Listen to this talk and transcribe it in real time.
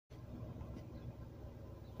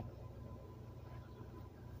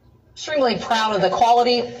Extremely proud of the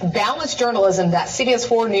quality, balanced journalism that CBS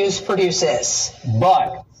 4 News produces.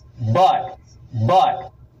 But.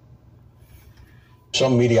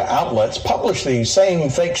 Some media outlets publish these same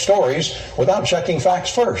fake stories without checking facts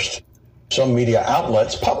first. Some media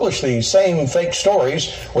outlets publish these same fake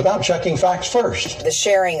stories without checking facts first. The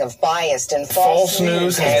sharing of biased and false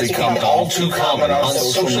news has become all too common on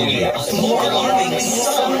social media. More alarming,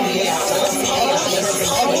 some media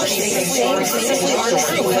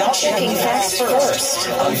without checking facts first.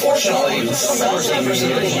 Unfortunately, some members of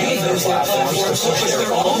the media use those platforms to push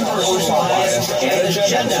their own personal bias and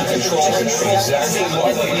agenda to control exactly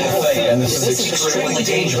what people think. And this is extremely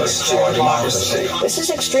dangerous to our democracy. This is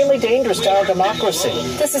extremely dangerous to our democracy.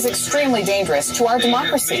 This is extremely dangerous to our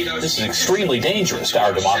democracy. This is extremely dangerous to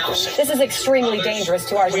our democracy. This is extremely dangerous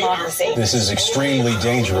to our democracy. This is extremely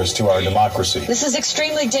dangerous to our democracy. This is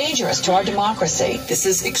extremely dangerous to our democracy. This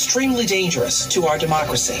is extremely dangerous to our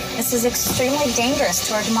democracy. This is extremely dangerous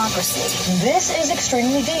to our democracy. This is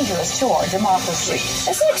extremely dangerous to our democracy. This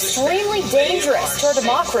is extremely dangerous to our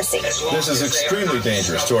democracy. This is extremely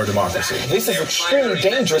dangerous to our democracy. This is extremely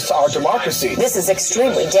dangerous to our democracy. This is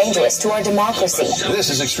extremely dangerous to our democracy. This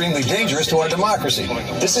is extremely dangerous to our democracy.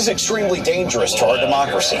 This is extremely dangerous to our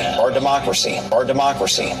democracy. Our democracy. Our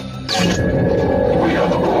democracy. We are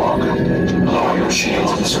the Borg. Lower your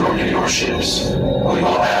shields and surrender your ships. We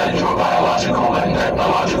will add your biological and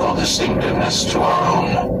technological distinctiveness to our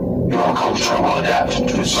own. Your culture will adapt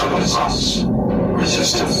to service us.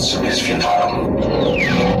 Resistance is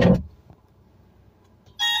futile.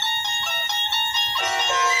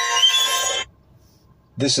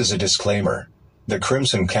 This is a disclaimer. The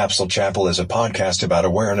Crimson Capsule Chapel is a podcast about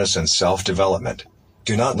awareness and self-development.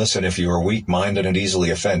 Do not listen if you are weak-minded and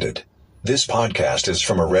easily offended. This podcast is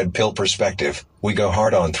from a red pill perspective. We go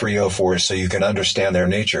hard on 304s so you can understand their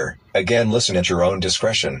nature. Again, listen at your own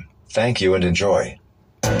discretion. Thank you and enjoy.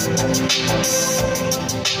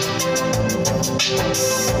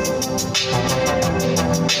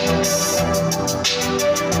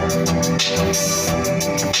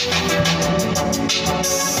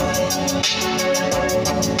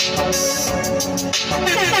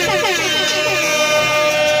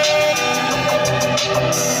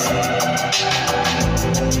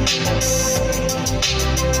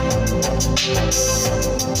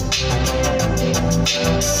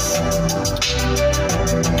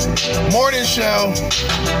 Morning show.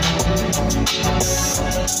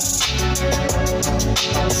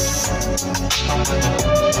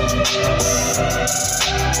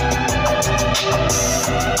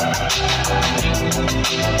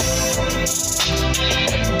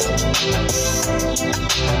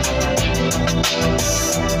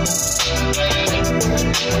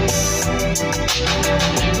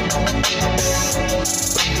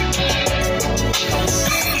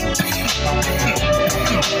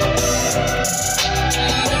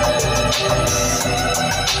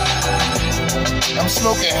 I'm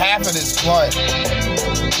smoking half of this blunt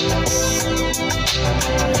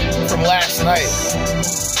from last night.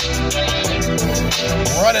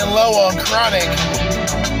 Running low on chronic.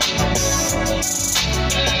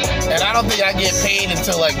 And I don't think I get paid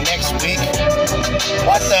until like next week.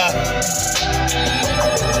 What the?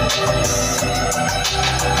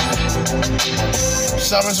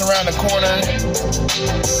 Summer's around the corner.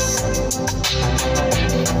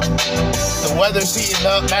 The weather's heating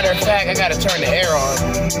up. Matter of fact, I gotta turn the air on.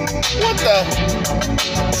 What the?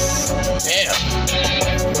 Damn.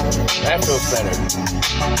 That feels better.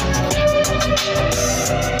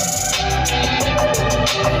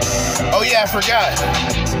 Oh yeah, I forgot.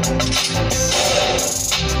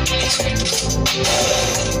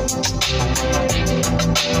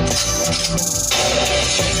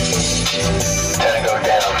 Tango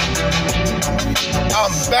down.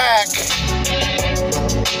 I'm back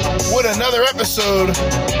with another episode,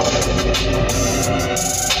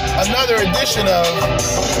 another edition of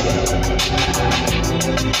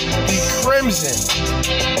the Crimson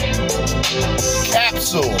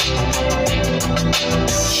Capsule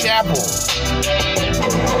Chapel.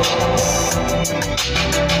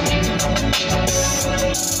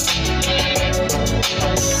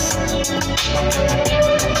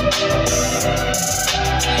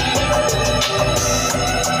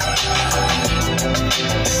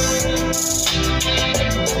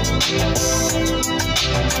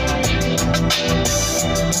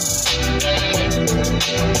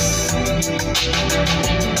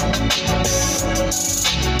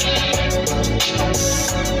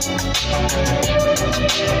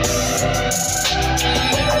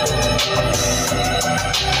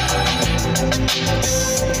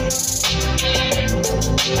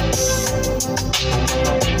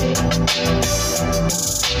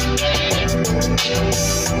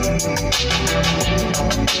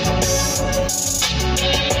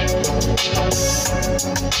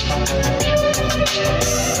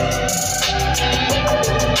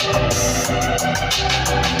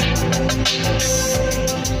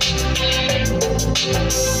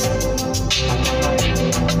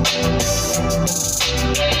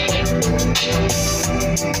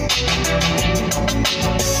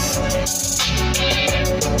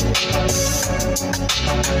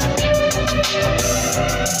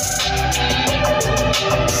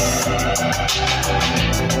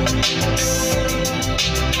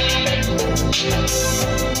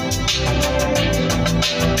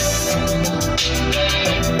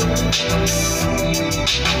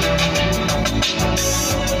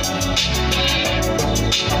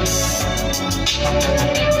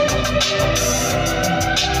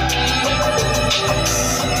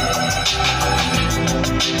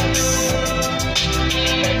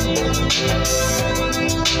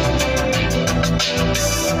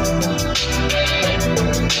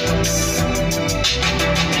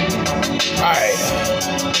 Alright,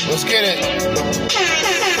 let's get it.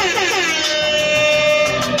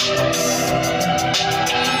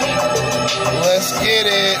 Let's get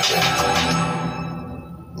it.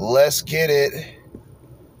 Let's get it.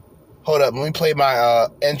 Hold up, let me play my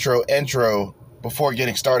intro before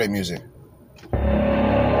getting started music.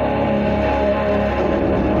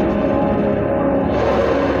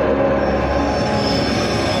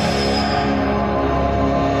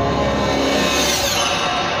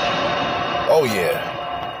 Oh yeah.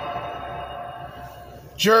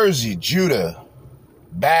 Jersey Judah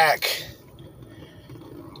back.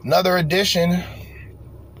 Another edition,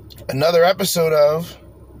 another episode of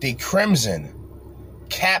the Crimson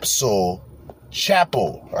Capsule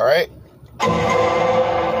Chapel. All right.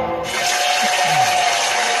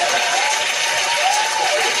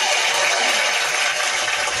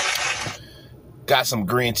 Got some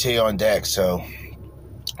green tea on deck, so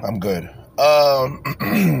I'm good.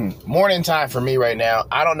 Morning time for me right now.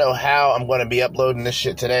 I don't know how I'm going to be uploading this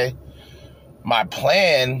shit today. My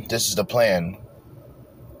plan, this is the plan.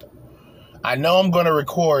 I know I'm going to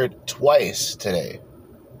record twice today,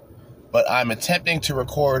 but I'm attempting to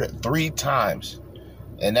record 3 times,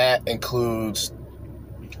 and that includes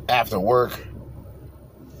after work.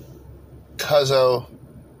 Cuzzo,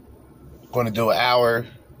 going to do an hour,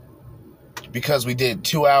 because we did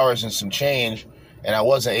 2 hours and some change, and I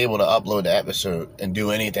wasn't able to upload the episode and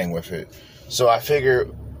do anything with it. So I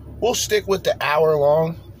figured we'll stick with the hour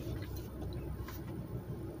long,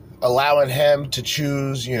 allowing him to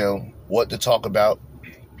choose, what to talk about.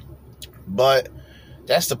 But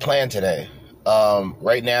that's the plan today.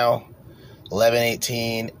 Right now,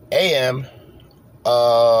 11:18 a.m.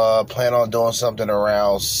 Plan on doing something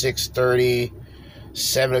around 6:30,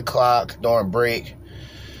 7 o'clock during break.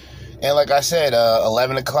 And like I said,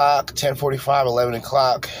 11 o'clock, 10:45, 11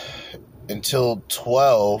 o'clock until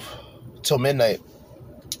 12, till midnight.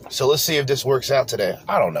 So let's see if this works out today.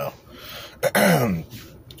 I don't know.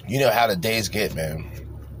 You know how the days get, man.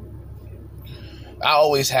 I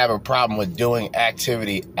always have a problem with doing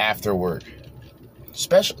activity after work.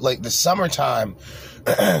 Especially like the summertime.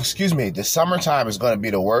 Excuse me. The summertime is going to be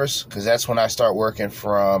the worst, because that's when I start working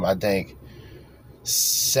from, I think,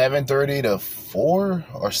 7:30 to 4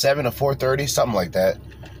 or 7 to 4:30, something like that,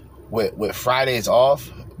 with Fridays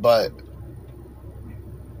off. But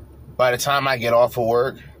by the time I get off of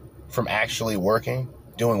work from actually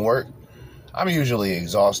doing work, I'm usually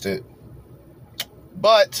exhausted.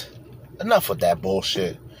 But enough with that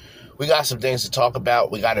bullshit. We got some things to talk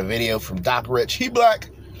about. We got a video from Doc Rich. He black.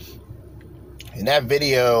 And that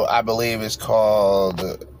video, I believe, is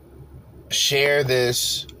called Share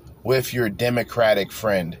This with Your Democratic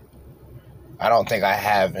Friend. I don't think I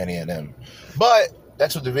have any of them. But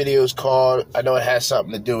that's what the video is called. I know it has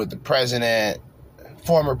something to do with the president,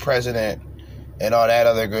 former president, and all that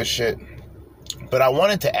other good shit. But I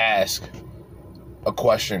wanted to ask a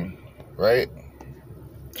question, right?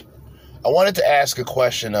 I wanted to ask a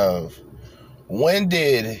question of, when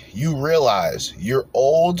did you realize your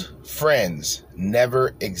old friends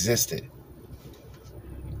never existed?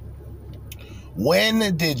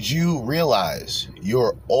 When did you realize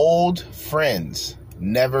your old friends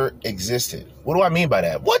never existed? What do I mean by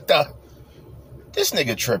that? What the? This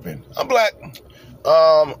nigga tripping. I'm black.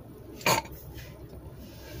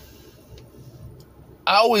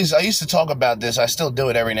 I used to talk about this. I still do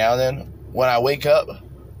it every now and then. When I wake up,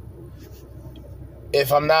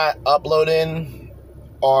 if I'm not uploading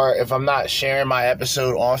or if I'm not sharing my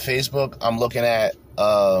episode on Facebook, I'm looking at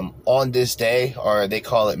on this day, or they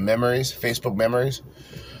call it memories, Facebook memories,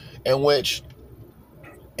 in which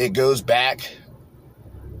it goes back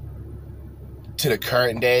to the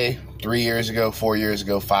current day, 3 years ago, 4 years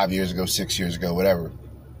ago, 5 years ago, 6 years ago, whatever.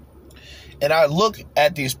 And I look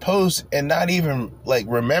at these posts and not even like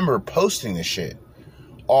remember posting this shit.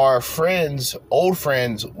 Our friends, old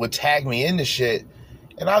friends, would tag me into shit,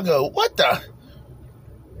 and I'll go, what the?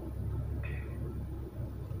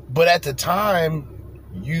 But at the time,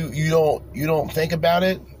 you don't think about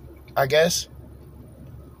it, I guess.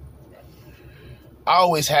 I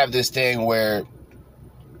always have this thing where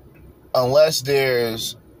unless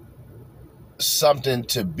there's something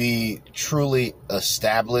to be truly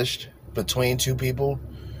established between two people,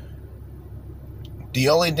 the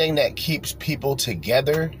only thing that keeps people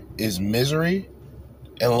together is misery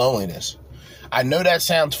and loneliness. I know that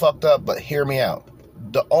sounds fucked up, but hear me out.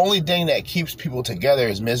 The only thing that keeps people together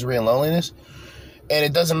is misery and loneliness. And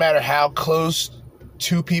it doesn't matter how close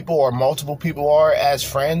two people or multiple people are as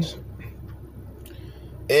friends.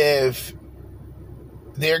 If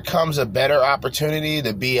there comes a better opportunity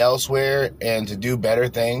to be elsewhere and to do better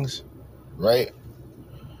things, right?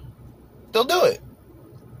 They'll do it.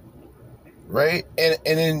 Right? And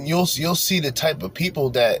then you'll see the type of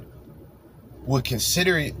people that would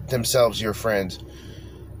consider themselves your friends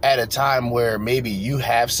at a time where maybe you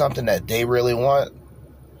have something that they really want,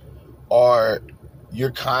 or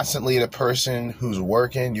you're constantly the person who's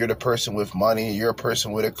working, you're the person with money, you're a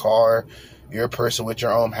person with a car, you're a person with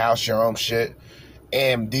your own house, your own shit,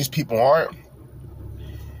 and these people aren't.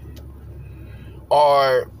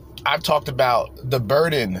 Or I've talked about the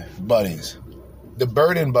burden buddies,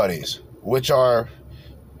 which are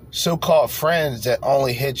so-called friends that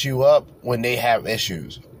only hit you up when they have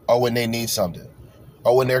issues or when they need something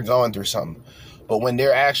or when they're going through something. But when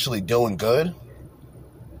they're actually doing good,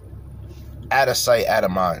 out of sight, out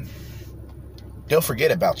of mind. They'll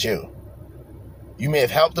forget about you. You may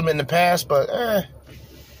have helped them in the past, but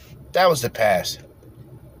that was the past.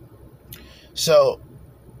 So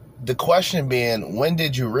the question being, when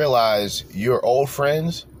did you realize your old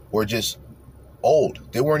friends were just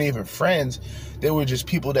old? They weren't even friends. They were just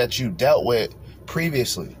people that you dealt with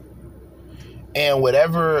previously. And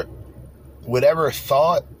whatever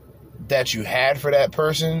thought that you had for that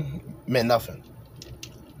person meant nothing.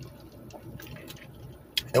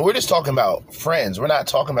 And we're just talking about friends. We're not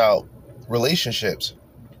talking about relationships.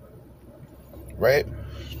 Right?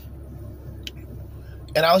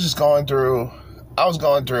 And I was going through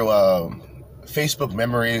Facebook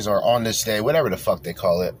memories or on this day, whatever the fuck they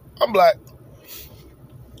call it. I'm black.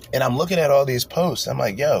 And I'm looking at all these posts. I'm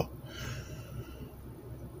like, yo.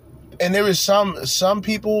 And there is some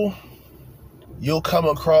people you'll come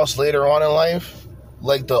across later on in life,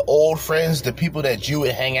 like the old friends, the people that you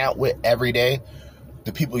would hang out with every day,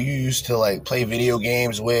 the people you used to like play video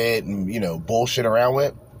games with and, you know, bullshit around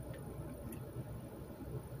with.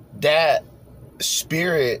 That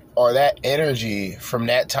spirit or that energy from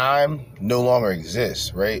that time no longer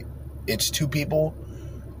exists, right? It's two people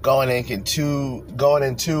going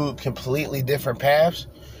into completely different paths.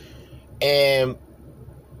 And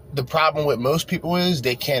the problem with most people is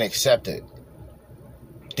they can't accept it.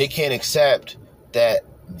 They can't accept that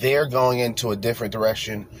they're going into a different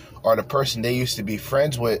direction, or the person they used to be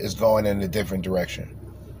friends with is going in a different direction.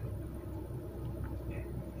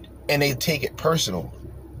 And they take it personal.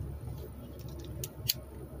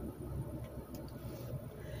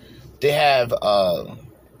 They have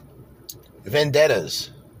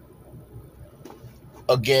vendettas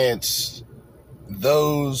against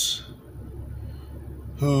those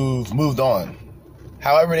who've moved on.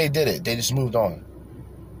 However they did it, they just moved on.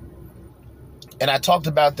 And I talked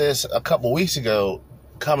about this a couple weeks ago,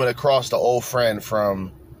 coming across the old friend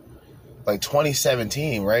from like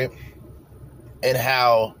 2017, right? And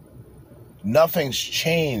how nothing's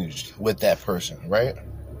changed with that person, right?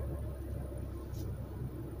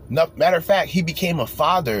 Matter of fact, he became a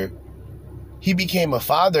father. He became a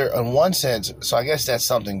father in one sense, so I guess that's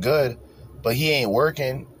something good, but he ain't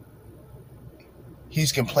working.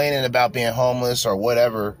 He's complaining about being homeless or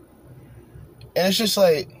whatever. And it's just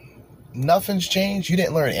like, nothing's changed. You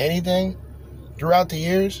didn't learn anything throughout the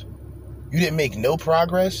years. You didn't make no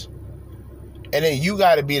progress. And then you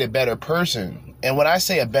got to be the better person. And when I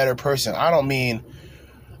say a better person, I don't mean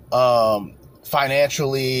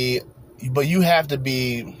financially, but you have to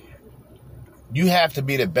be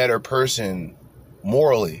the better person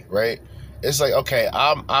morally, right? It's like, okay,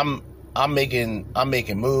 I'm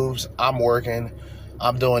making moves. I'm working.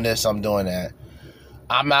 I'm doing this. I'm doing that.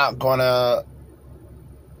 I'm not gonna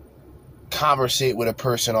conversate with a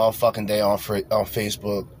person all fucking day on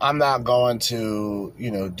Facebook. I'm not going to,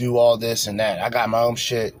 do all this and that. I got my own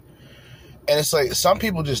shit. And it's like, some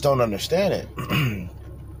people just don't understand it.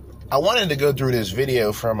 I wanted to go through this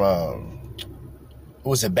video from who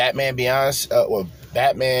was it, Batman Beyond,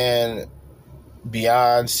 Batman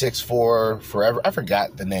Beyond 6'4" Forever. I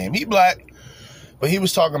forgot the name. He black, but he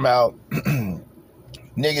was talking about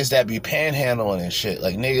niggas that be panhandling and shit.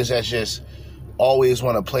 Like niggas that just always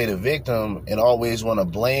want to play the victim and always want to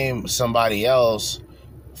blame somebody else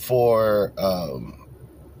for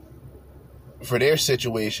their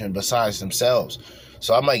situation besides themselves.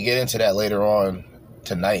 So I might get into that later on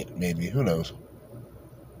tonight, maybe. Who knows?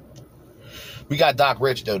 We got Doc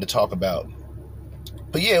Rich though to talk about.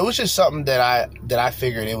 But yeah, it was just something that I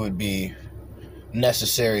figured it would be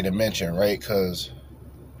necessary to mention, right? Because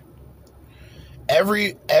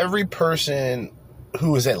every person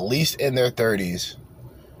who is at least in their 30s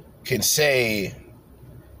can say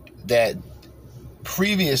that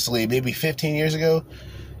previously, maybe 15 years ago,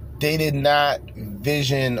 they did not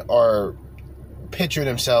vision or picture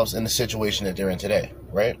themselves in the situation that they're in today,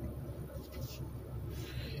 right?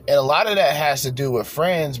 And a lot of that has to do with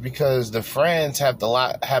friends, because the friends have a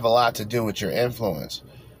lot to do with your influence.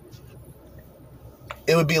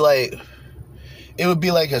 It would be like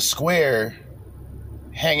a square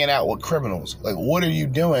hanging out with criminals. Like, what are you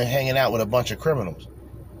doing hanging out with a bunch of criminals?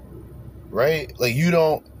 Right? Like,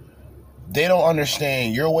 they don't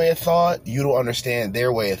understand your way of thought. You don't understand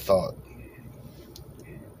their way of thought.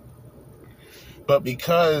 But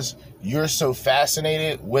because you're so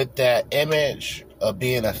fascinated with that image of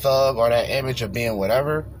being a thug or that image of being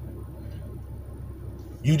whatever,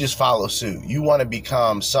 you just follow suit. You want to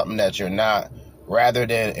become something that you're not, rather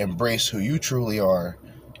than embrace who you truly are.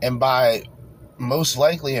 And by most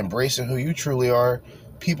likely embracing who you truly are,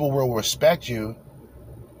 people will respect you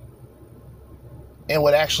and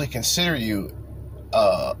would actually consider you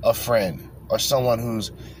a friend or someone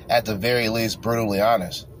who's at the very least brutally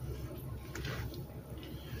honest.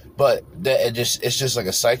 But it's just like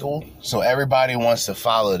a cycle. So everybody wants to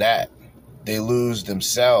follow that. They lose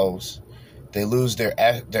themselves. They lose their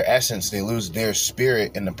essence. They lose their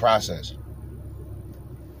spirit in the process.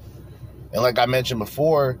 And like I mentioned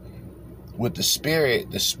before, with the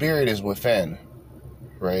spirit is within,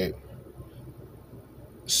 right?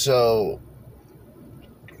 So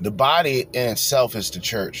the body in itself is the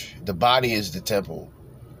church. The body is the temple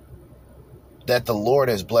that the Lord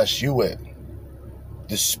has blessed you with.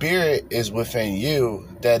 The spirit is within you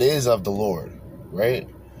that is of the Lord, right?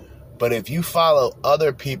 But if you follow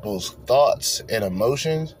other people's thoughts and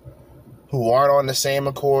emotions who aren't on the same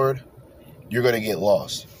accord, you're going to get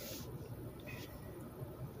lost.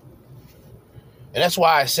 And that's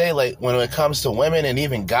why I say, like, when it comes to women and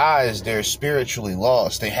even guys, they're spiritually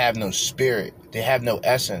lost. They have no spirit. They have no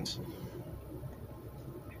essence.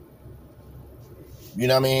 You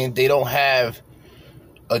know what I mean? They don't have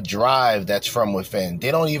a drive that's from within. They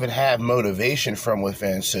don't even have motivation from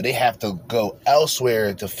within. So they have to go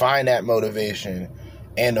elsewhere to find that motivation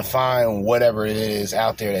and to find whatever it is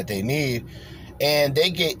out there that they need. And they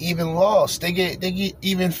get even lost. They get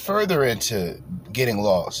even further into getting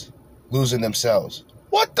lost, losing themselves.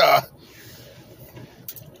 What the?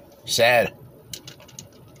 Sad.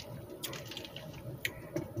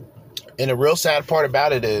 And the real sad part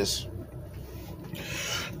about it is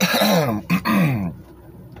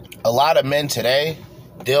a lot of men today,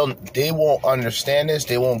 they won't understand this.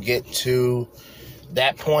 They won't get to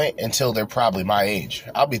that point until they're probably my age.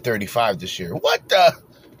 I'll be 35 this year. What the?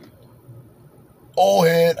 Old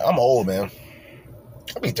head. I'm old, man.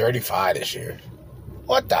 I'll be 35 this year.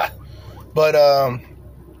 What the? But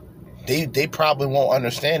they probably won't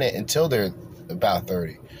understand it until they're about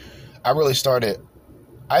 30. I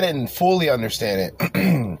didn't fully understand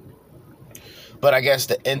it. But I guess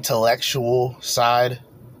the intellectual side,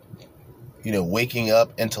 you know, waking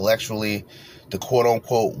up intellectually, the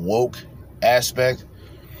quote-unquote woke aspect,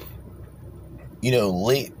 you know,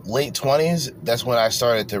 late 20s, that's when I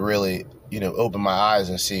started to really, you know, open my eyes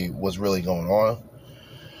and see what's really going on.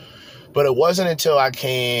 But it wasn't until I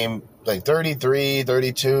came, like, 33,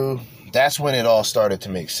 32, that's when it all started to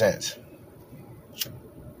make sense.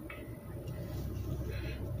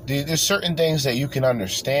 There's certain things that you can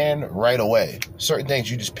understand right away. Certain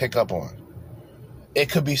things you just pick up on. It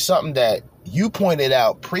could be something that you pointed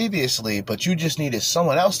out previously, but you just needed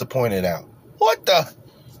someone else to point it out. What the?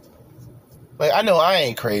 Like, I know I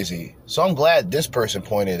ain't crazy, so I'm glad this person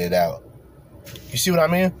pointed it out. You see what I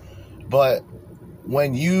mean? But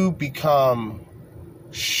when you become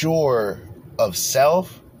sure of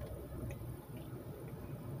self,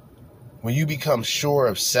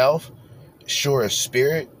 sure of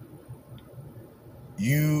spirit,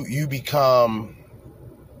 you become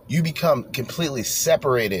completely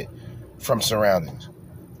separated from surroundings.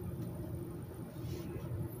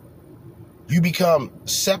 You become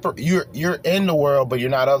separate. You're in the world, but you're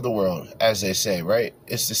not of the world, as they say, right?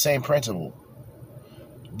 It's the same principle.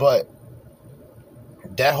 But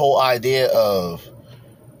that whole idea of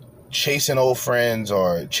chasing old friends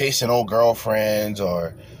or chasing old girlfriends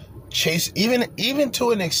or even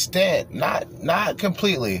to an extent, not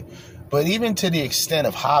completely, but even to the extent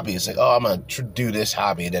of hobbies, like, oh, I'm going to do this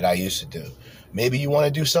hobby that I used to do. Maybe you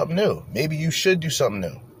want to do something new. Maybe you should do something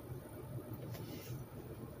new.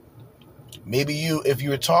 Maybe if you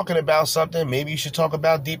were talking about something, maybe you should talk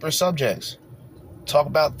about deeper subjects. Talk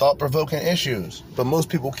about thought-provoking issues. But most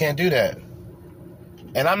people can't do that.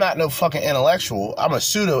 And I'm not no fucking intellectual. I'm a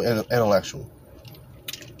pseudo-intellectual.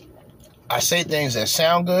 I say things that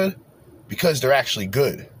sound good because they're actually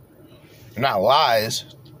good. They're not lies.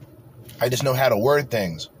 I just know how to word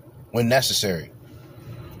things when necessary.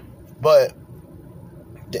 But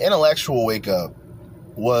the intellectual wake-up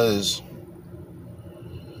was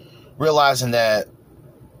realizing that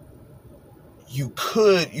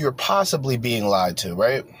you're possibly being lied to,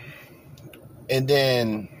 right? And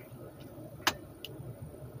then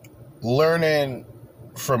learning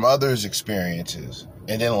from others' experiences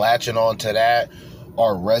and then latching on to that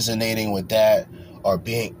or resonating with that or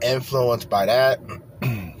being influenced by that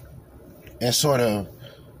and sort of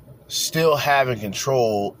still having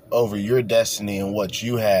control over your destiny and what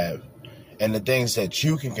you have and the things that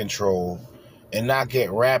you can control and not get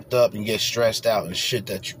wrapped up and get stressed out in shit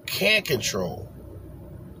that you can't control.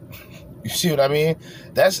 You see what I mean?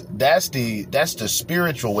 That's the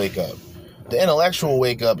spiritual wake up. The intellectual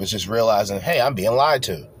wake up is just realizing, hey, I'm being lied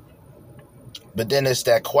to. But then it's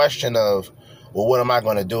that question of, well, what am I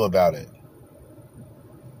going to do about it?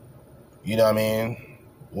 You know what I mean?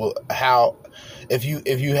 Well, how, if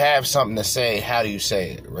you have something to say, how do you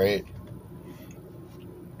say it, right?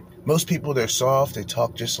 Most people, they're soft. They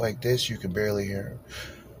talk just like this. You can barely hear them.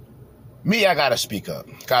 Me, I gotta speak up.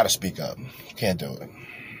 Can't do it.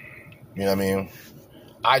 You know what I mean?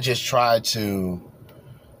 I just try to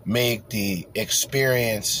make the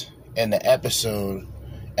experience and the episode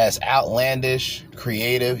as outlandish,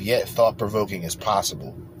 creative, yet thought-provoking as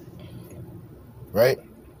possible. Right?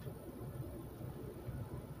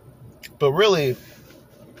 But really,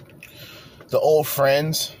 the old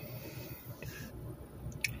friends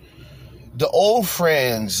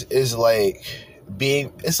is like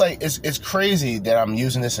it's crazy that I'm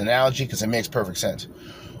using this analogy because it makes perfect sense.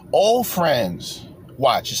 Old friends,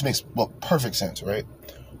 watch, this makes perfect sense, right?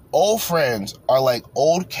 Old friends are like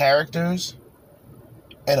old characters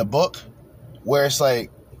in a book where it's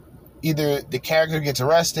like either the character gets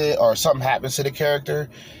arrested or something happens to the character,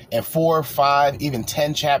 and 4, 5, even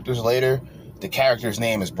 10 chapters later, the character's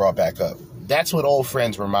name is brought back up. That's what old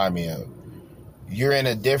friends remind me of. You're in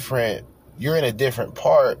a different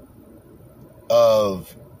part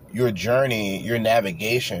of your journey, your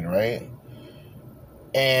navigation, right?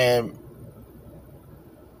 And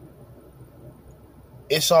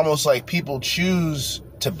it's almost like people choose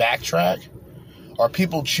to backtrack or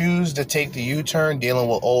people choose to take the U-turn dealing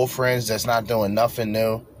with old friends that's not doing nothing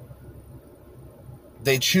new.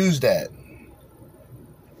 They choose that.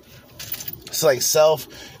 It's like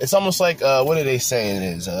it's almost like, what do they say it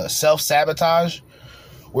is? Self-sabotage,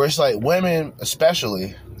 where it's like women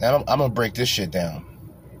especially, and I'm going to break this shit down.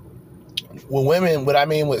 With women, what I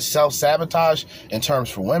mean with self-sabotage in terms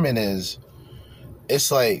for women is,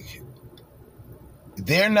 it's like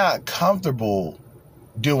they're not comfortable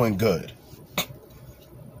doing good.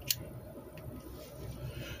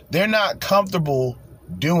 They're not comfortable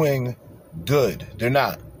doing good. They're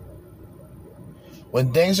not.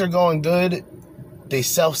 When things are going good, they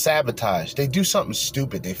self-sabotage. They do something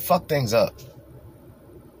stupid. They fuck things up.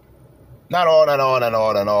 Not all,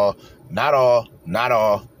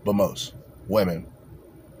 but most women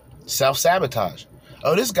self-sabotage.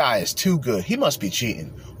 Oh, this guy is too good. He must be cheating.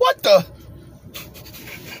 What the?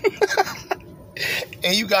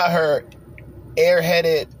 And you got her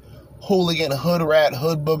airheaded, hooligan, hood rat,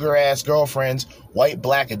 hood booger ass girlfriends, white,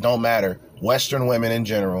 black, it don't matter, Western women in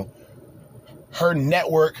general. Her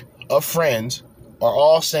network of friends are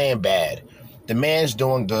all saying bad. The man's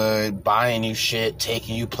doing good, buying you shit,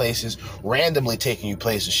 taking you places, randomly taking you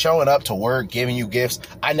places, showing up to work, giving you gifts.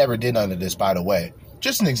 I never did none of this, by the way.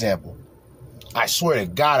 Just an example. I swear to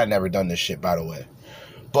God I never done this shit, by the way.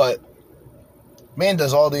 But man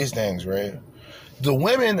does all these things, right? The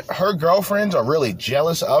women, her girlfriends, are really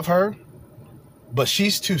jealous of her, but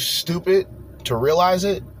she's too stupid to realize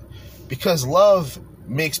it because love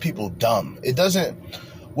makes people dumb. It doesn't...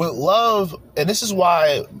 With love, and this is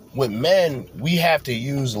why with men, we have to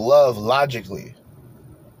use love logically.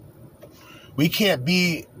 We can't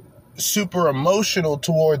be super emotional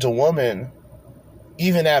towards a woman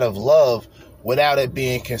even out of love, without it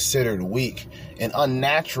being considered weak and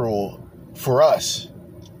unnatural for us.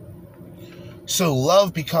 So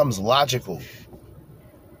love becomes logical,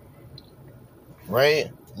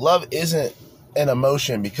 right? Love isn't an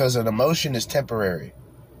emotion because an emotion is temporary.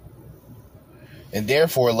 And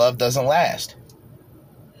therefore, love doesn't last.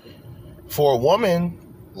 For a woman,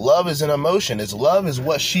 love is an emotion. Love is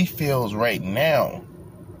what she feels right now.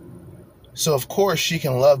 So, of course, she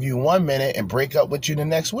can love you 1 minute and break up with you the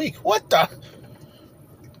next week. What the?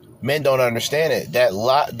 Men don't understand it. The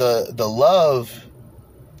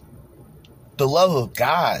love of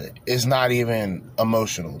God is not even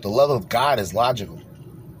emotional. The love of God is logical.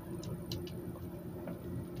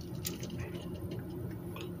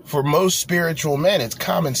 For most spiritual men, it's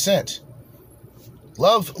common sense.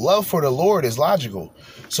 Love for the Lord is logical.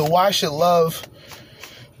 So why should love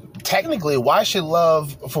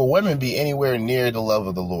for women be anywhere near the love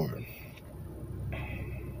of the Lord?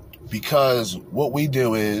 Because what we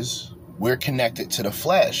do is we're connected to the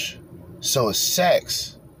flesh. So is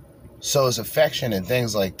sex. So is affection and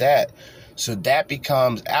things like that. So that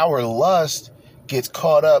becomes, our lust gets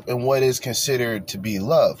caught up in what is considered to be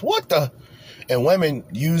love. What the? And women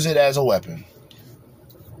use it as a weapon.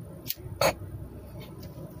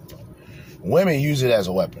 Women use it as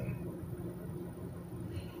a weapon.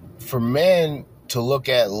 For men to look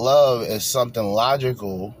at love as something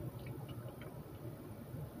logical,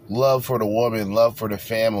 love for the woman, love for the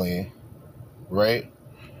family, right?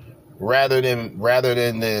 Rather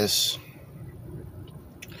than this,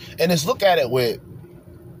 and just look at it with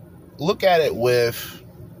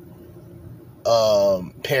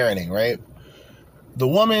parenting, right? The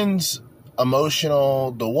woman's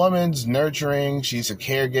emotional, the woman's nurturing, she's a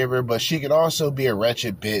caregiver, but she can also be a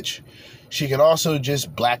wretched bitch. She can also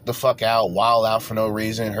just black the fuck out, wild out for no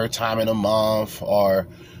reason, her time in a month, or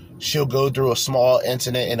she'll go through a small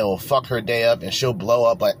incident and it'll fuck her day up and she'll blow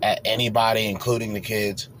up at anybody, including the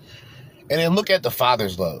kids. And then look at the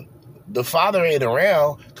father's love. The father ain't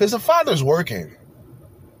around because the father's working.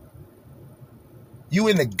 You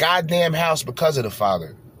in the goddamn house because of the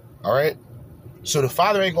father, all right? So the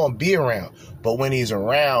father ain't going to be around. But when he's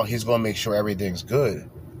around, he's going to make sure everything's good.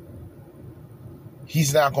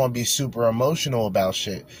 He's not going to be super emotional about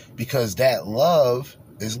shit because that love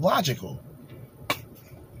is logical.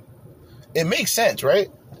 It makes sense, right?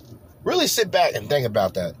 Really sit back and think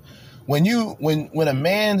about that. When a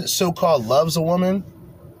man so-called loves a woman,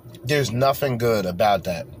 there's nothing good about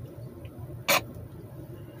that.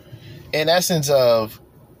 In essence of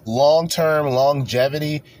long-term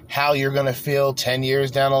longevity, how you're going to feel 10 years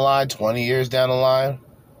down the line, 20 years down the line,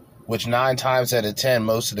 which 9 times out of 10,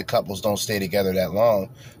 most of the couples don't stay together that long,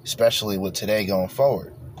 especially with today going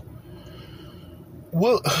forward.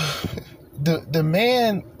 Well, the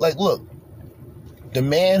man, like, look, the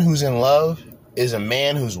man who's in love is a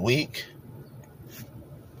man who's weak.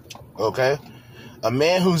 Okay? A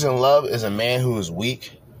man who's in love is a man who is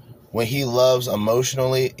weak. When he loves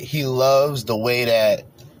emotionally, he loves the way that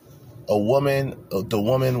the woman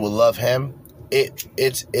will love him.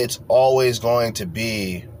 It's always going to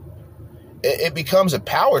be, it becomes a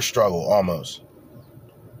power struggle almost.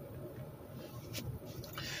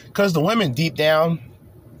 Because the women deep down,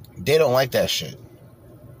 they don't like that shit.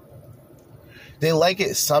 They like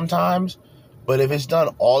it sometimes, but if it's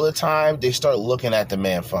done all the time, they start looking at the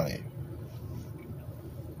man funny.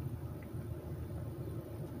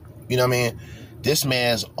 You know what I mean? This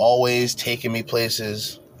man's always taking me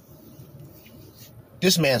places.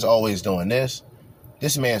 This man's always doing this.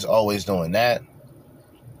 This man's always doing that.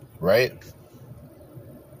 Right?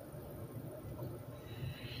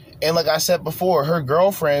 And like I said before, her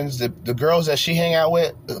girlfriends, the girls that she hang out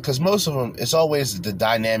with, because most of them, it's always the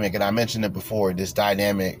dynamic, and I mentioned it before, this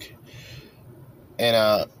dynamic.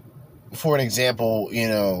 And for an example, you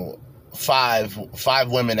know, five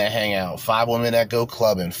women that hang out, 5 women that go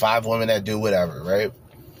clubbing, 5 women that do whatever, right?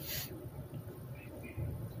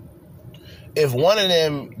 If one of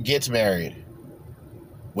them gets married,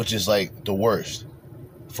 which is like the worst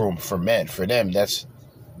for men, for them,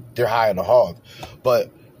 they're high on the hog.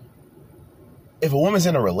 But if a woman's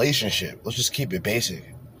in a relationship, let's just keep it basic.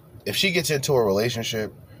 If she gets into a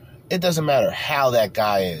relationship, it doesn't matter how that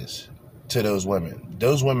guy is to those women.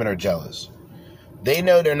 Those women are jealous. They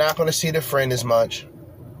know they're not going to see the friend as much.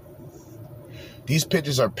 These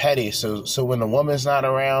bitches are petty, so when the woman's not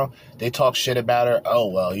around, they talk shit about her. Oh,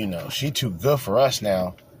 well, you know, she too good for us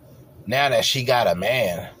now. Now that she got a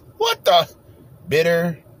man. What the?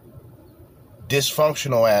 Bitter,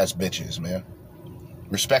 dysfunctional ass bitches, man.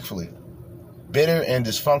 Respectfully. Bitter and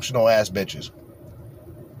dysfunctional ass bitches.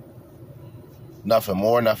 Nothing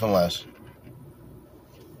more, nothing less.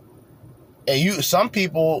 And some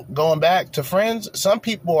people, going back to friends, some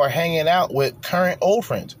people are hanging out with current old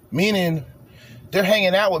friends, meaning they're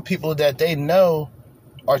hanging out with people that they know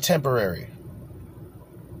are temporary.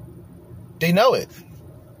 They know it.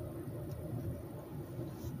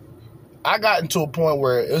 I got into a point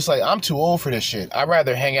where it's like, I'm too old for this shit. I'd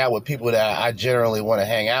rather hang out with people that I generally want to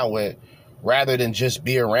hang out with rather than just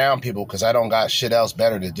be around people because I don't got shit else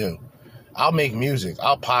better to do. I'll make music.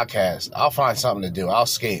 I'll podcast. I'll find something to do. I'll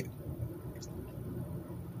skate.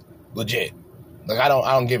 Legit. Like, I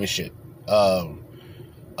don't give a shit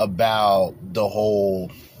about the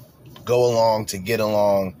whole go along to get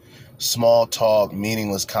along, small talk,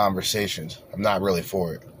 meaningless conversations. I'm not really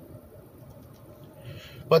for it.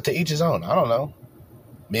 But to each his own. I don't know.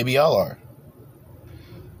 Maybe y'all are.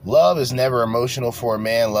 Love is never emotional for a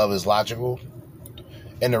man. Love is logical.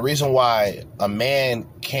 And the reason why a man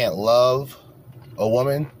can't love a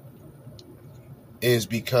woman is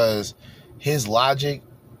because his logic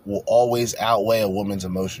will always outweigh a woman's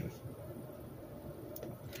emotion.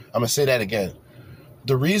 I'm going to say that again.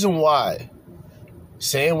 The reason why,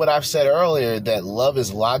 saying what I've said earlier, that love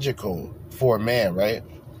is logical for a man, right?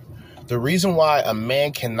 The reason why a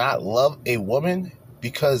man cannot love a woman,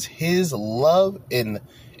 because his love in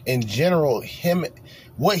general,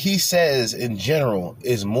 what he says in general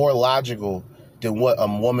is more logical than what a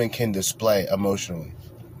woman can display emotionally.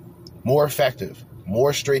 More effective,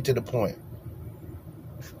 more straight to the point.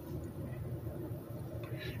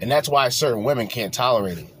 And that's why certain women can't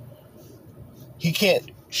tolerate him.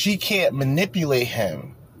 She can't manipulate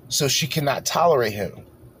him, so she cannot tolerate him.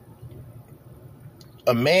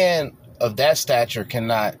 A man of that stature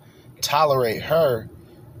cannot tolerate her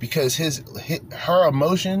because her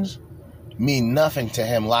emotions mean nothing to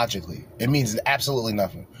him logically. It means absolutely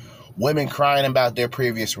nothing. Women crying about their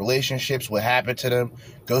previous relationships, what happened to them,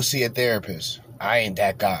 go see a therapist. I ain't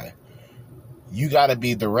that guy. You got to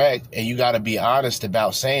be direct and you got to be honest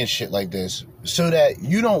about saying shit like this so that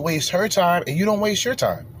you don't waste her time and you don't waste your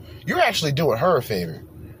time. You're actually doing her a favor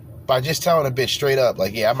by just telling a bitch straight up,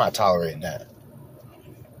 like, yeah, I'm not tolerating that.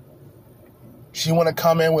 She want to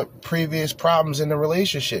come in with previous problems in the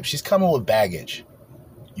relationship. She's coming with baggage.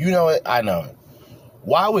 You know it. I know it.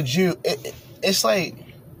 Why would you? It's like,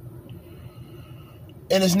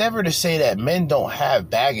 and it's never to say that men don't have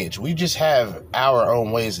baggage. We just have our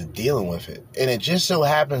own ways of dealing with it. And it just so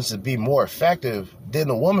happens to be more effective than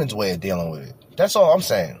the woman's way of dealing with it. That's all I'm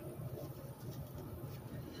saying.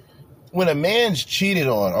 When a man's cheated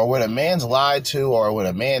on, or when a man's lied to, or when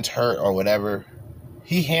a man's hurt, or whatever,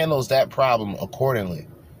 he handles that problem accordingly.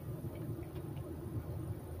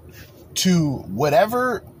 To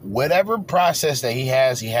whatever process that he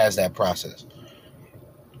has that process.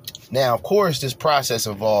 Now, of course, this process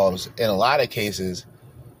involves, in a lot of cases,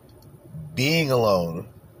 being alone,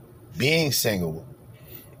 being single,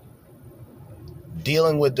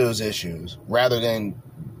 dealing with those issues, rather than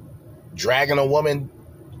dragging a woman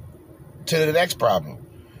to the next problem.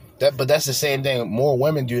 But that's the same thing. More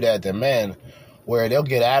women do that than men, where they'll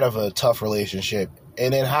get out of a tough relationship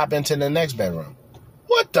and then hop into the next bedroom.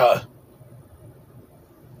 What the?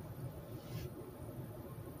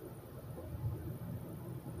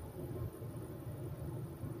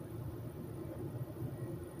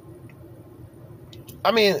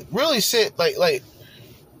 I mean, really sit like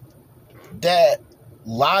that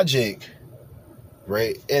logic,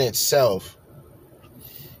 right, in itself,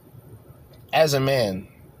 as a man,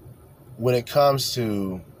 when it comes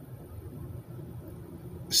to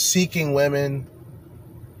seeking women,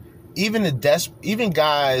 even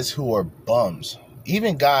guys who are bums,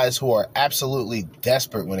 even guys who are absolutely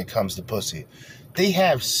desperate when it comes to pussy, they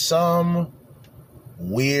have some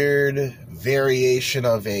weird variation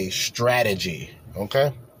of a strategy.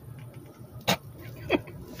 Okay?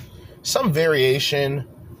 Some variation,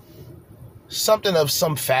 something of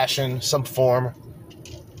some fashion, some form.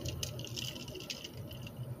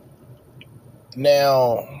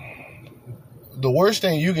 Now, the worst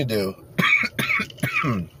thing you could do,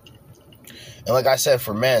 and like I said,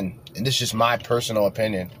 for men, and this is just my personal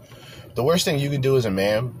opinion, the worst thing you can do as a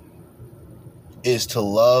man is to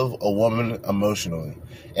love a woman emotionally.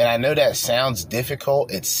 And I know that sounds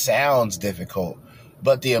difficult. It sounds difficult.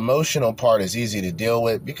 But the emotional part is easy to deal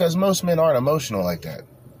with because most men aren't emotional like that.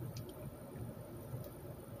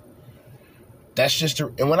 That's just,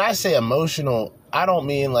 and when I say emotional, I don't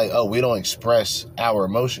mean like, oh, we don't express our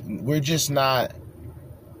emotion. We're just not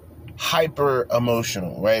hyper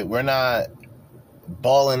emotional, right? We're not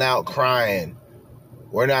bawling out crying.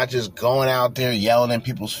 We're not just going out there yelling in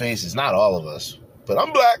people's faces. Not all of us. But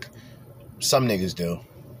I'm black. Some niggas do.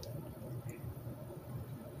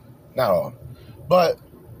 Not all. But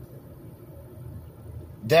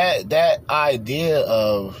that idea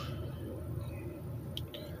of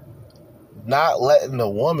not letting the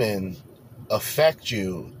woman affect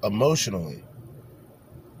you emotionally,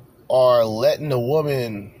 or letting the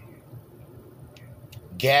woman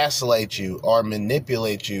gaslight you or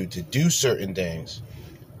manipulate you to do certain things,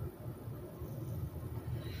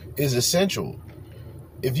 is essential.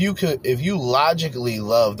 If you logically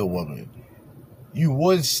love the woman, you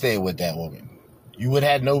would stay with that woman. You would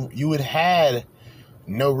had no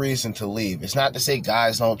reason to leave. It's not to say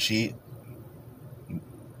guys don't cheat,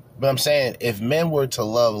 but I'm saying if men were to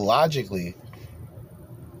love logically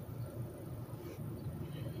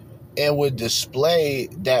and would display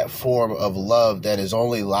that form of love that is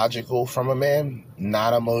only logical from a man,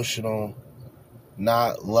 not emotional,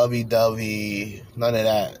 not lovey-dovey, none of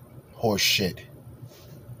that horse shit,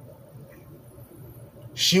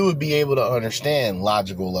 she would be able to understand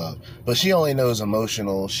logical love. But she only knows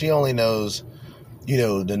emotional. She only knows,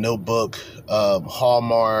 the Notebook,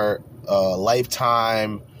 Hallmark,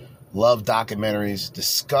 Lifetime, love documentaries,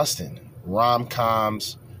 disgusting,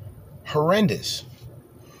 rom-coms, horrendous.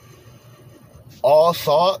 All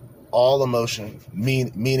thought, all emotion,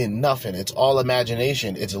 meaning nothing. It's all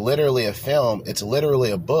imagination. It's literally a film. It's literally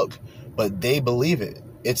a book, but they believe it.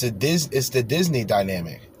 It's the Disney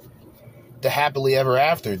dynamic. The happily ever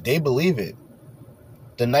after, they believe it.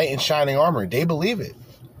 The knight in shining armor, they believe it.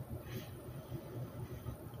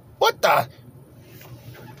 What the?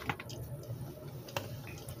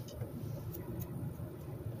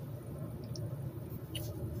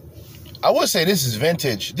 I would say this is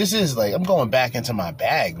vintage. This is like, I'm going back into my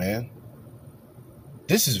bag, man.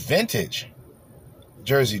 This is vintage.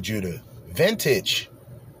 Jersey Judah. Vintage.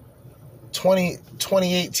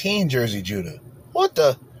 2018 Jersey Judah. What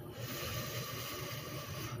the?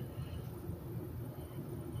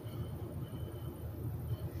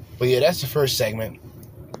 But yeah, that's the first segment.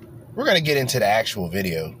 We're going to get into the actual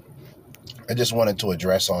video. I just wanted to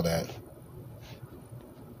address all that.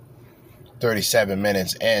 37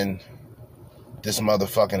 minutes in this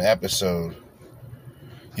motherfucking episode.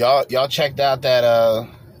 Y'all checked out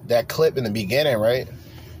that clip in the beginning, right?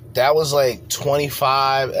 That was like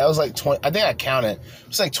 25. That was like 20. I think I counted. It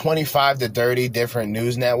was like 25 to 30 different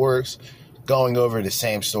news networks going over the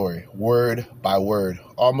same story, word by word,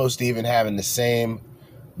 almost even having the same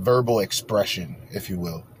verbal expression, if you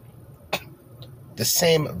will. The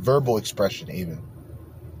same verbal expression, even.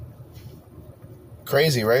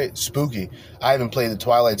 Crazy, right? Spooky. I even played the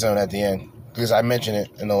Twilight Zone at the end because I mentioned it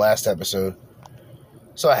in the last episode.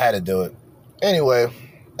 So I had to do it. Anyway,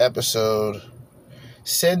 episode.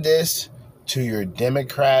 Send this to your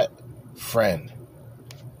Democrat friend.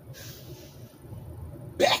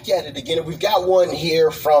 Back at it again. We've got one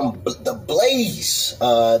here from The Blaze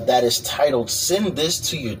that is titled, Send This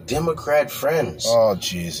to Your Democrat Friends. Oh,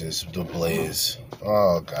 Jesus. The Blaze.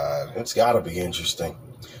 Oh, God. It's got to be interesting.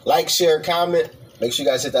 Like, share, comment. Make sure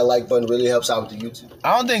you guys hit that like button. Really helps out with the YouTube.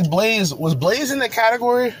 I don't think Blaze... Was Blaze in the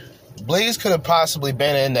category? Blaze could have possibly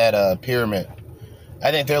been in that pyramid.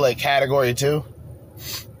 I think they're like category 2.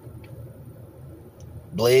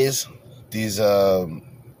 Blaze. These...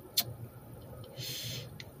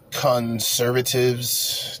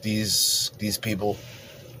 conservatives, these people.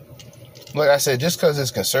 Like I said, just because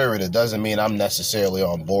it's conservative doesn't mean I'm necessarily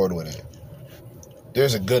on board with it.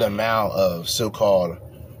 There's a good amount of so-called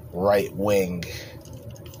right-wing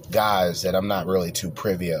guys that I'm not really too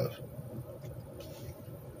privy of.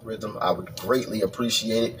 Rhythm, I would greatly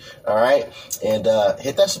appreciate it. All right, and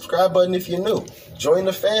hit that subscribe button if you're new. Join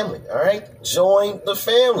the family. All right, join the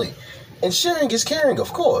family. And sharing is caring,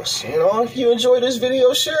 of course. If you enjoy this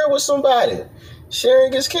video, share it with somebody.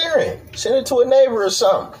 Sharing is caring. Send it to a neighbor or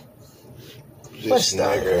something. Let's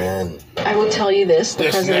start, man. I will tell you this. The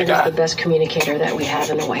president is the best communicator that we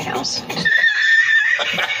have in the White House.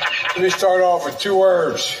 Let me start off with 2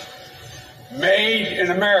 words. Made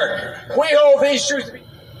in America. We hold these truths.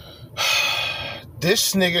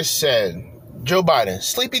 This nigga said, Joe Biden,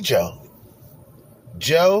 Sleepy Joe.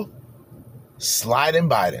 Joe sliding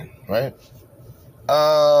Biden. Right?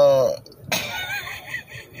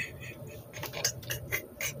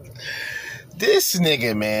 This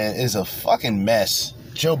nigga, man, is a fucking mess.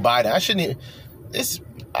 Joe Biden. I shouldn't even...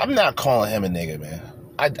 I'm not calling him a nigga, man.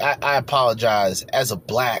 I apologize as a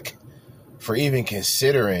black for even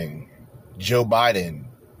considering Joe Biden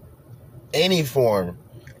any form,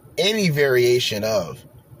 any variation of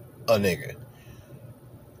a nigga.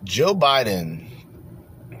 Joe Biden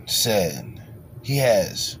said he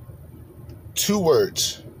has 2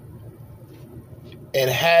 words and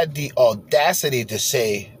had the audacity to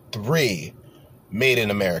say 3, made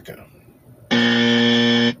in America.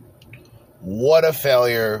 What a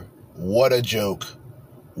failure. What a joke.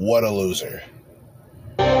 What a loser.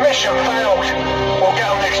 Mission failed. We'll get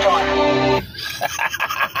them next time.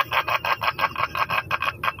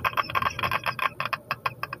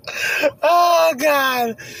 Oh,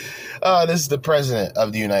 God. Oh, this is the President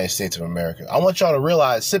of the United States of America. I want y'all to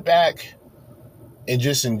realize, sit back and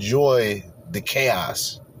just enjoy the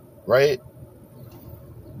chaos, right?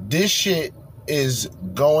 This shit is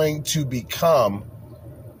going to become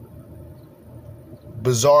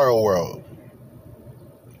Bizarro World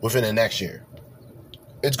within the next year.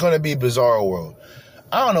 It's going to be Bizarro World.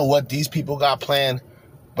 I don't know what these people got planned,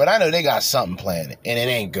 but I know they got something planned, and it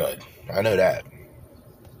ain't good. I know that.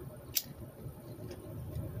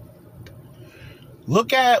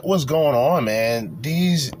 Look at what's going on, man.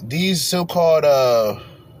 These so-called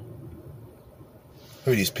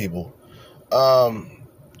who are these people?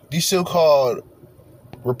 These so-called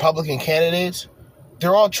Republican candidates,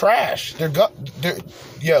 they're all trash. They're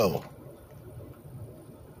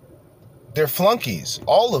flunkies,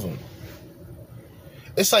 all of them.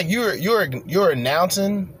 It's like you're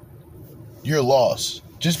announcing your loss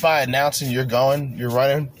just by announcing you're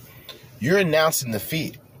running. You're announcing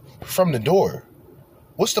defeat from the door.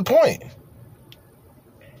 What's the point?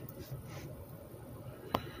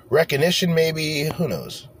 Recognition, maybe. Who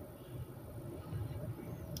knows?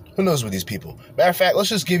 Who knows with these people? Matter of fact, let's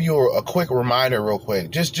just give you a quick reminder real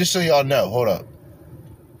quick. Just so y'all know. Hold up.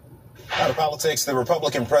 Out of politics, the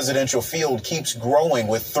Republican presidential field keeps growing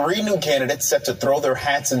with 3 new candidates set to throw their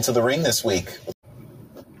hats into the ring this week.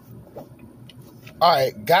 All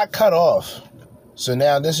right, got cut off. So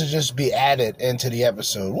now this is just be added into the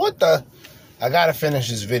episode. What the? I got to finish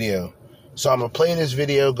this video. So I'm going to play this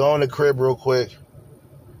video, go in the crib real quick,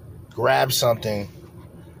 grab something,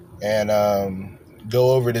 and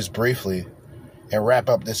go over this briefly and wrap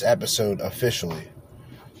up this episode officially.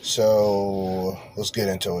 So let's get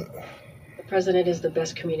into it. The president is the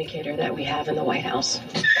best communicator that we have in the White House.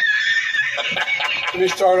 Let me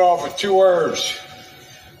start off with 2 words.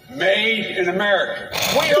 Made in America.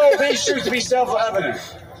 We hold these truths to be self-evident.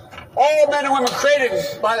 All men and women created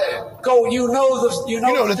by you know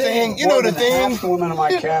the thing. You know the thing. Half the women in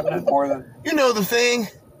my cabinet, more than you know the thing.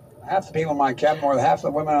 Half the people in my cabinet, more than half the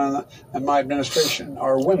women in my administration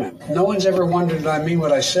are women. No one's ever wondered that I mean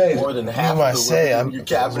what I say. More than half of the women in your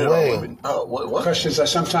cabinet are women. Oh, what? Questions I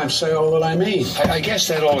sometimes say all that I mean. I guess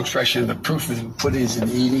that old expression, the proof is in pudding is in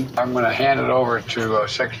eating. I'm going to hand it over to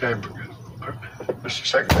Secretary. Mr.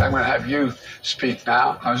 Secretary, I'm going to have you speak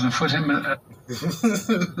now. I was going to put him in.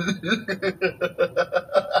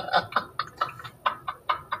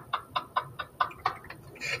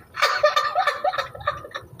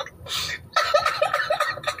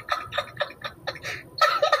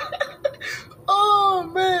 Oh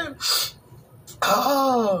man!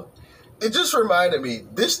 Oh, it just reminded me.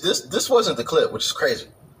 This wasn't the clip, which is crazy.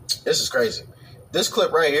 This is crazy. This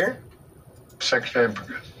clip right here. Secretary.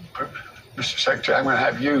 Mr. Secretary, I'm going to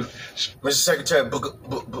have you. Mr. Secretary,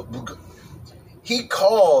 he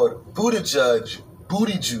called Buttigieg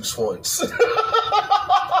booty juice once.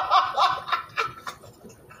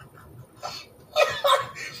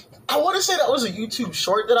 I want to say that was a YouTube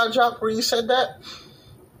short that I dropped where he said that.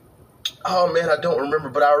 Oh, man, I don't remember,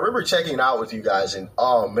 but I remember checking it out with you guys, and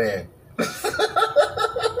oh, man.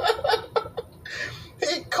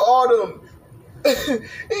 He called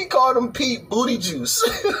him Pete Booty Juice.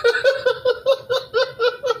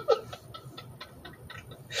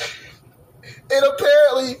 And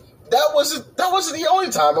apparently that wasn't the only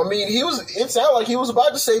time. I mean, it sounded like he was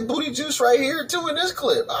about to say booty juice right here too in this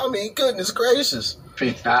clip. I mean, goodness gracious.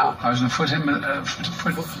 Pete, now I was going to put him in the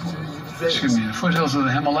foothills of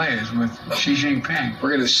the Himalayas with Xi Jinping.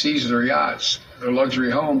 We're going to seize their yachts, their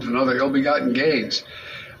luxury homes, and other ill-begotten gains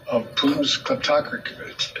of Putin's kleptocracy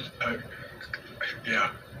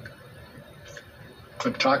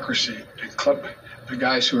and the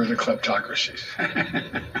guys who are the kleptocracies.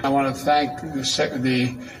 I want to thank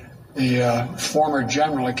the former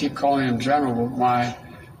general. I keep calling him general, but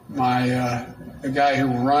the guy who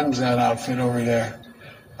runs that outfit over there.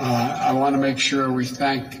 I want to make sure we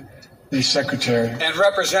thank the secretary and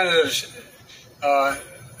representatives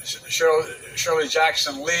Shirley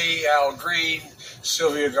Jackson Lee, Al Green,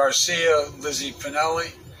 Sylvia Garcia, Lizzie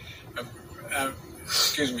Pinelli.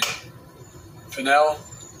 Fennell,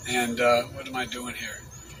 and what am I doing here?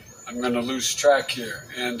 I'm going to lose track here.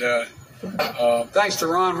 And thanks to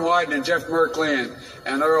Ron Wyden and Jeff Merkley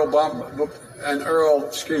and Earl Bum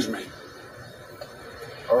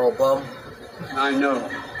Earl Bum. I know.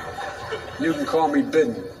 You can call me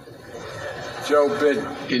Biden. Joe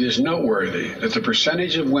Biden. It is noteworthy that the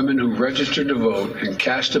percentage of women who register to vote and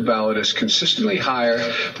cast a ballot is consistently higher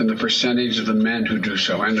than the percentage of the men who do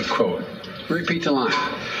so. End of quote. Repeat the line.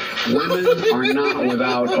 Women are not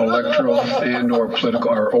without electoral and or political,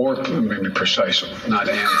 or maybe precise, not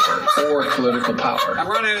and or political power. I'm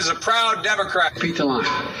running as a proud Democrat. Repeat the line.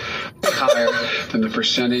 Higher than the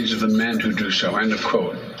percentage of the men who do so. End of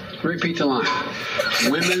quote. Repeat the line.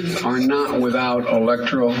 Women are not without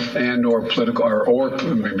electoral and or political, or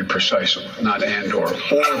maybe precise, not and or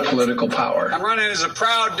political power. I'm running as a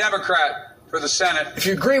proud Democrat for the Senate. If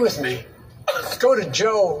you agree with me, go to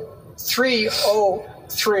Joe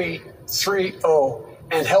 30330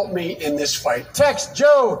 and help me in this fight. Text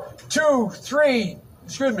Joe 23.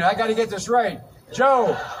 Excuse me, I got to get this right.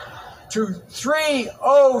 Joe to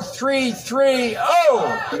 30330.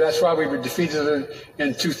 That's why we were defeated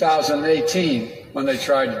in 2018 when they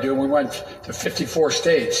tried to do it. We went to 54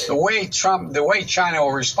 states. The way China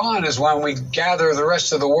will respond is when we gather the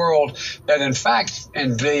rest of the world that in fact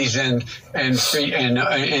believes in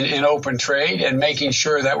open trade and making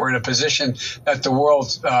sure that we're in a position that the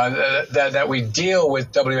world that we deal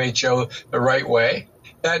with WHO the right way.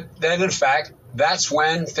 That in fact. That's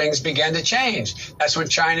when things begin to change. That's when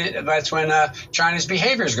China's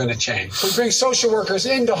behavior is going to change. We bring social workers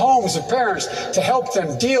into homes of parents to help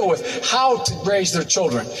them deal with how to raise their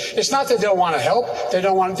children. It's not that they don't want to help. They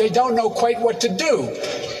don't know quite what to do.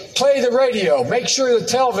 Play the radio. Make sure the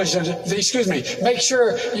television, make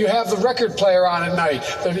sure you have the record player on at night,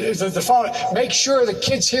 the phone. Make sure the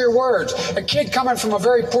kids hear words. A kid coming from a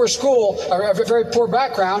very poor school, or a very poor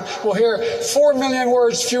background, will hear 4 million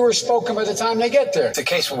words fewer spoken by the time they get there. It's a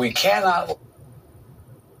case where we cannot...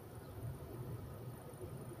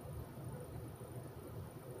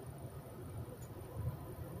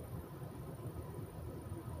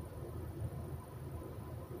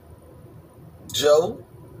 Joe?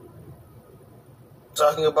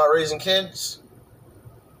 Talking about raising kids?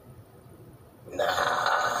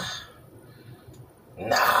 Nah.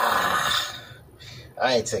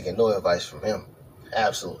 I ain't taking no advice from him.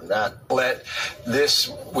 Absolutely not.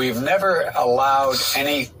 We've never allowed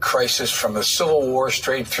any crisis from the Civil War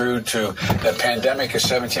straight through to the pandemic of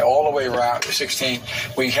 17, all the way around to 16.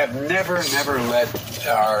 We have never let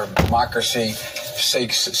our democracy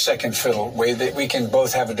take second fiddle. We can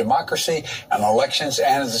both have a democracy and elections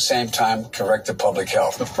and at the same time correct the public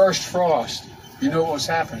health. The first frost, you know what was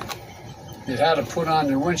happening? It had to put on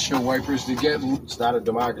their windshield wipers to get... It's not a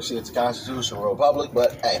democracy, it's a constitutional republic,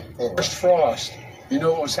 but hey. Anyway. First frost, you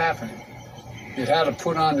know what was happening? It had to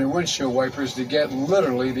put on their windshield wipers to get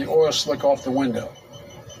literally the oil slick off the window.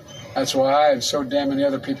 That's why I and so damn many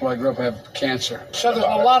other people I grew up have cancer. So there's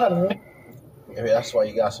a lot of... Maybe that's why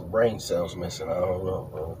you got some brain cells missing. I don't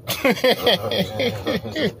know.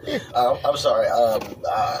 I'm sorry.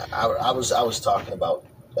 I was talking about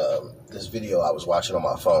this video I was watching on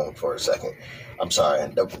my phone for a second. I'm sorry.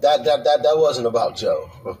 That wasn't about Joe.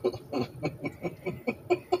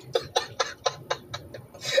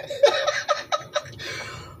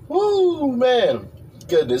 Woo, man.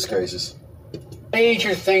 Goodness gracious.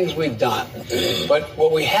 Major things we've done, but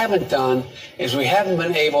what we haven't done is we haven't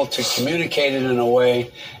been able to communicate it in a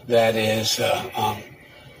way that is,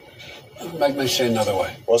 let me say another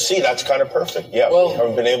way. Well, see, that's kind of perfect. Yeah, we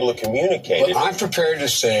haven't been able to communicate it. I'm prepared to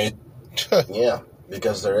say... Yeah,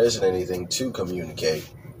 because there isn't anything to communicate.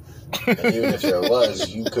 And even if there was,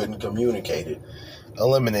 you couldn't communicate it.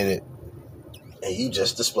 Eliminate it. And you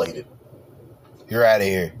just displayed it. You're out of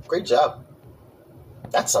here. Great job.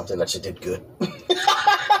 That's something that you did good.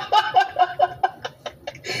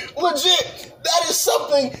 Legit. That is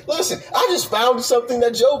something. Listen, I just found something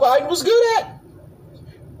that Joe Biden was good at.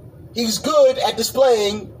 He's good at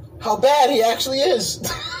displaying how bad he actually is.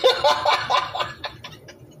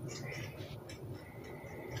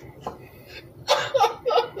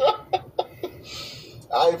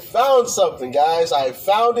 I found something, guys. I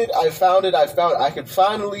found it. I could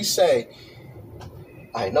finally say,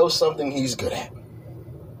 I know something he's good at.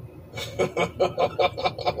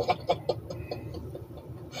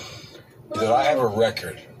 That I have a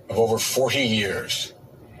record of over 40 years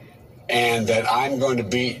and that I'm going to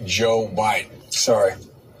beat Joe Biden. Sorry.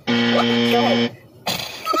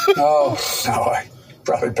 No, I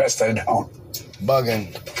probably best I don't.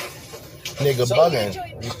 Bugging. Nigga bugging.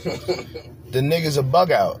 The nigga's a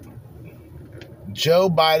bug out. Joe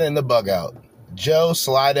Biden, the bug out. Joe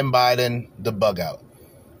sliding Biden, the bug out.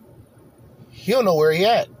 He don't know where he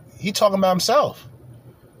at. He talking about himself.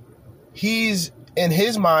 He's, in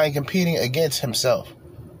his mind, competing against himself.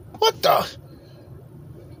 What the?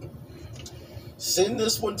 Send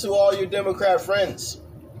this one to all your Democrat friends.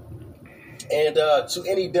 And to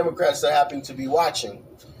any Democrats that happen to be watching,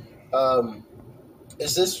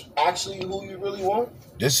 is this actually who you really want?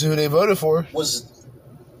 This is who they voted for. Was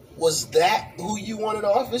that who you want in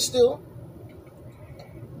office still?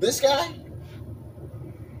 This guy?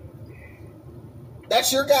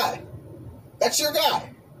 That's your guy. That's your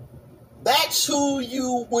guy. That's who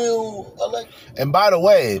you will elect. And by the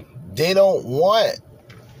way, they don't want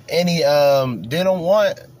any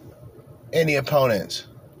opponents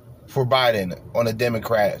for Biden on the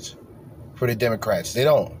Democrats. For the Democrats. They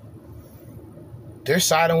don't. They're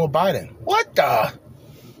siding with Biden. What the?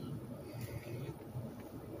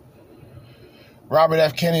 Robert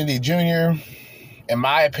F. Kennedy Jr., in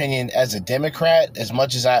my opinion, as a Democrat, as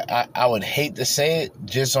much as I would hate to say it,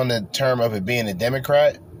 just on the term of it being a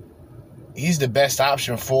Democrat, he's the best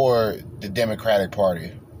option for the Democratic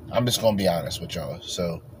Party. I'm just going to be honest with y'all.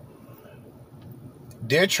 So,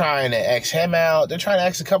 they're trying to X him out. They're trying to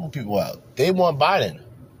X a couple people out. They want Biden.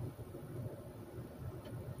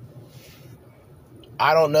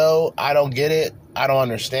 I don't know. I don't get it. I don't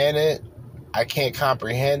understand it. I can't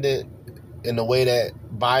comprehend it in the way that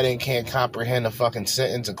Biden can't comprehend a fucking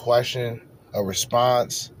sentence, a question, a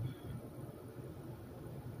response,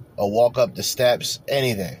 a walk up the steps,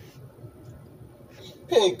 anything.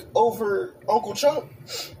 Pick over Uncle Trump.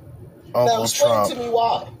 Uncle Trump. To me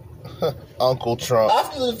why. Uncle Trump.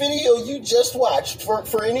 After the video you just watched,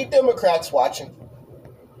 for any Democrats watching,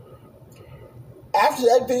 after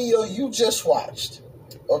that video you just watched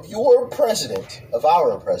of your president, of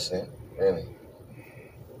our president, really,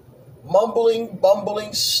 mumbling,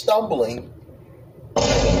 bumbling, stumbling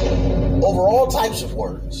over all types of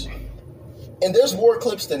words, and there's more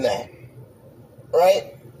clips than that,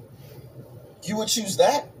 right? You would choose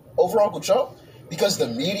that over Uncle Trump? Because the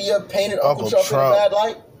media painted Uncle Trump in a bad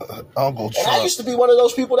light? Uncle Trump. And I used to be one of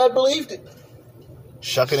those people that believed it.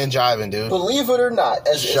 Shucking and jiving, dude. Believe it or not,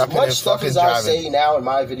 as much stuff as I say now in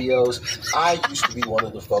my videos, I used to be one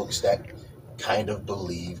of the folks that kind of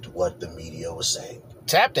believed what the media was saying.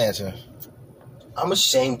 Tap dancing. I'm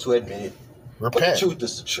ashamed to admit it. Repent. But the truth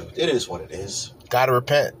is the truth. It is what it is. Gotta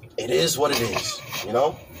repent. It is what it is, you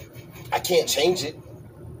know? I can't change it,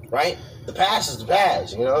 right? The past is the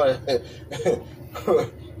past, you know? Hey,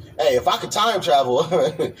 if I could time travel,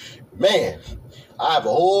 man, I have a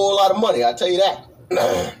whole lot of money, I tell you that.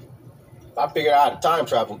 If I figured out how to time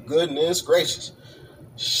travel, goodness gracious.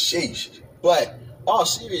 Sheesh. But, all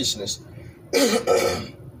seriousness,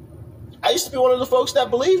 I used to be one of the folks that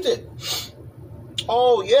believed it.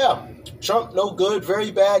 Oh, yeah, Trump, no good,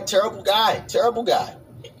 very bad, terrible guy.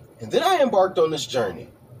 And then I embarked on this journey,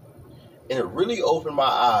 and it really opened my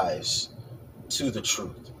eyes to the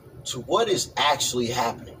truth, to what is actually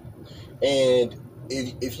happening. And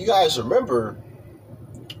if you guys remember,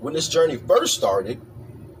 when this journey first started,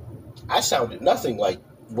 I sounded nothing like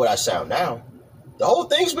what I sound now. The whole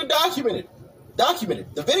thing's been documented.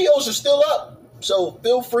 The videos are still up. So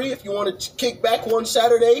feel free if you want to kick back one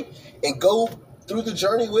Saturday and go through the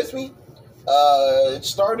journey with me. It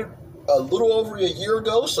started a little over a year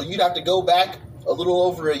ago, so you'd have to go back a little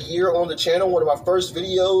over a year on the channel. One of my first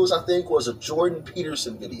videos, I think, was a Jordan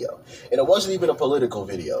Peterson video. And it wasn't even a political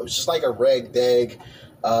video. It was just like a ragdag.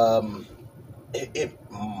 Oh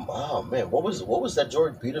man, what was that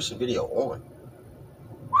Jordan Peterson video on?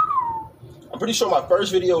 I'm pretty sure my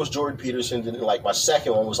first video was Jordan Peterson, and like my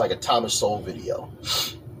second one was like a Thomas Sowell video.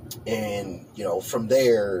 And you know, from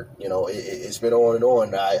there, you know, it's been on and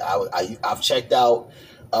on. I've checked out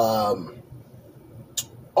all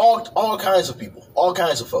kinds of people, all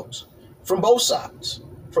kinds of folks from both sides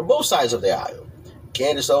of the aisle.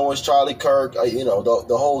 Candace Owens, Charlie Kirk, you know,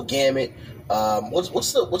 the whole gamut.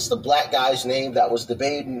 What's the black guy's name that was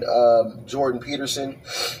debating Jordan Peterson,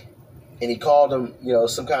 and he called him, you know,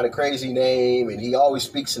 some kind of crazy name, and he always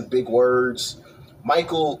speaks in big words.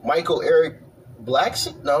 Michael Eric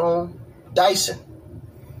Blackson? No, Dyson.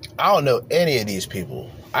 I don't know any of these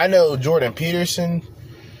people. I know Jordan Peterson.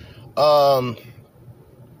 Jordan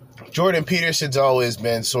Peterson's always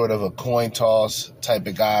been sort of a coin toss type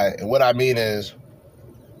of guy, and what I mean is,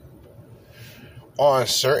 on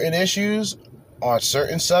certain issues, on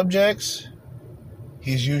certain subjects,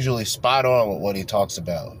 he's usually spot on with what he talks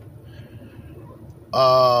about.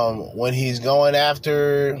 When he's going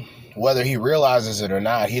after, whether he realizes it or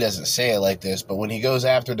not, he doesn't say it like this, but when he goes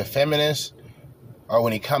after the feminists, or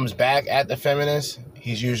when he comes back at the feminists,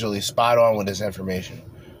 he's usually spot on with his information.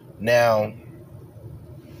 Now,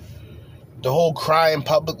 the whole crying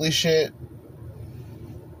publicly shit,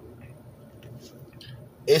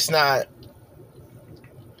 it's not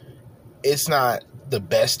the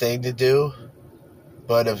best thing to do,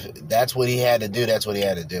 but if that's what he had to do, that's what he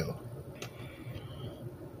had to do.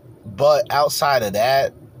 But outside of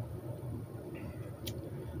that,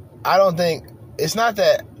 I don't think, it's not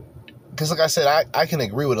that, because like I said, I can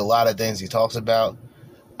agree with a lot of things he talks about.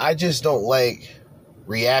 I just don't like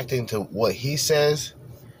reacting to what he says,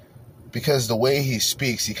 because the way he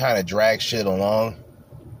speaks, he kind of drags shit along.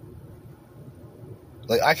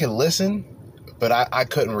 Like, I can listen, but I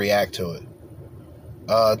couldn't react to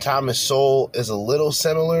it. Thomas Sowell is a little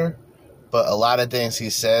similar, but a lot of things he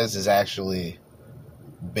says is actually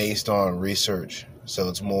based on research, so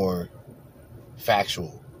it's more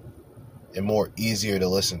factual and more easier to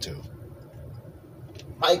listen to.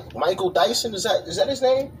 Michael Dyson, is that his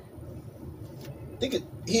name? I think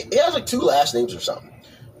he has like 2 last names or something.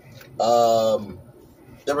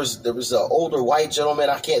 There was an older white gentleman.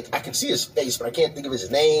 I can see his face, but I can't think of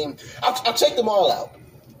his name. I'll check them all out.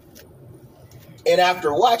 And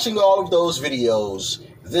after watching all of those videos,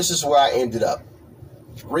 this is where I ended up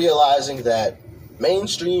realizing that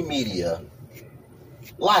mainstream media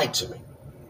lied to me.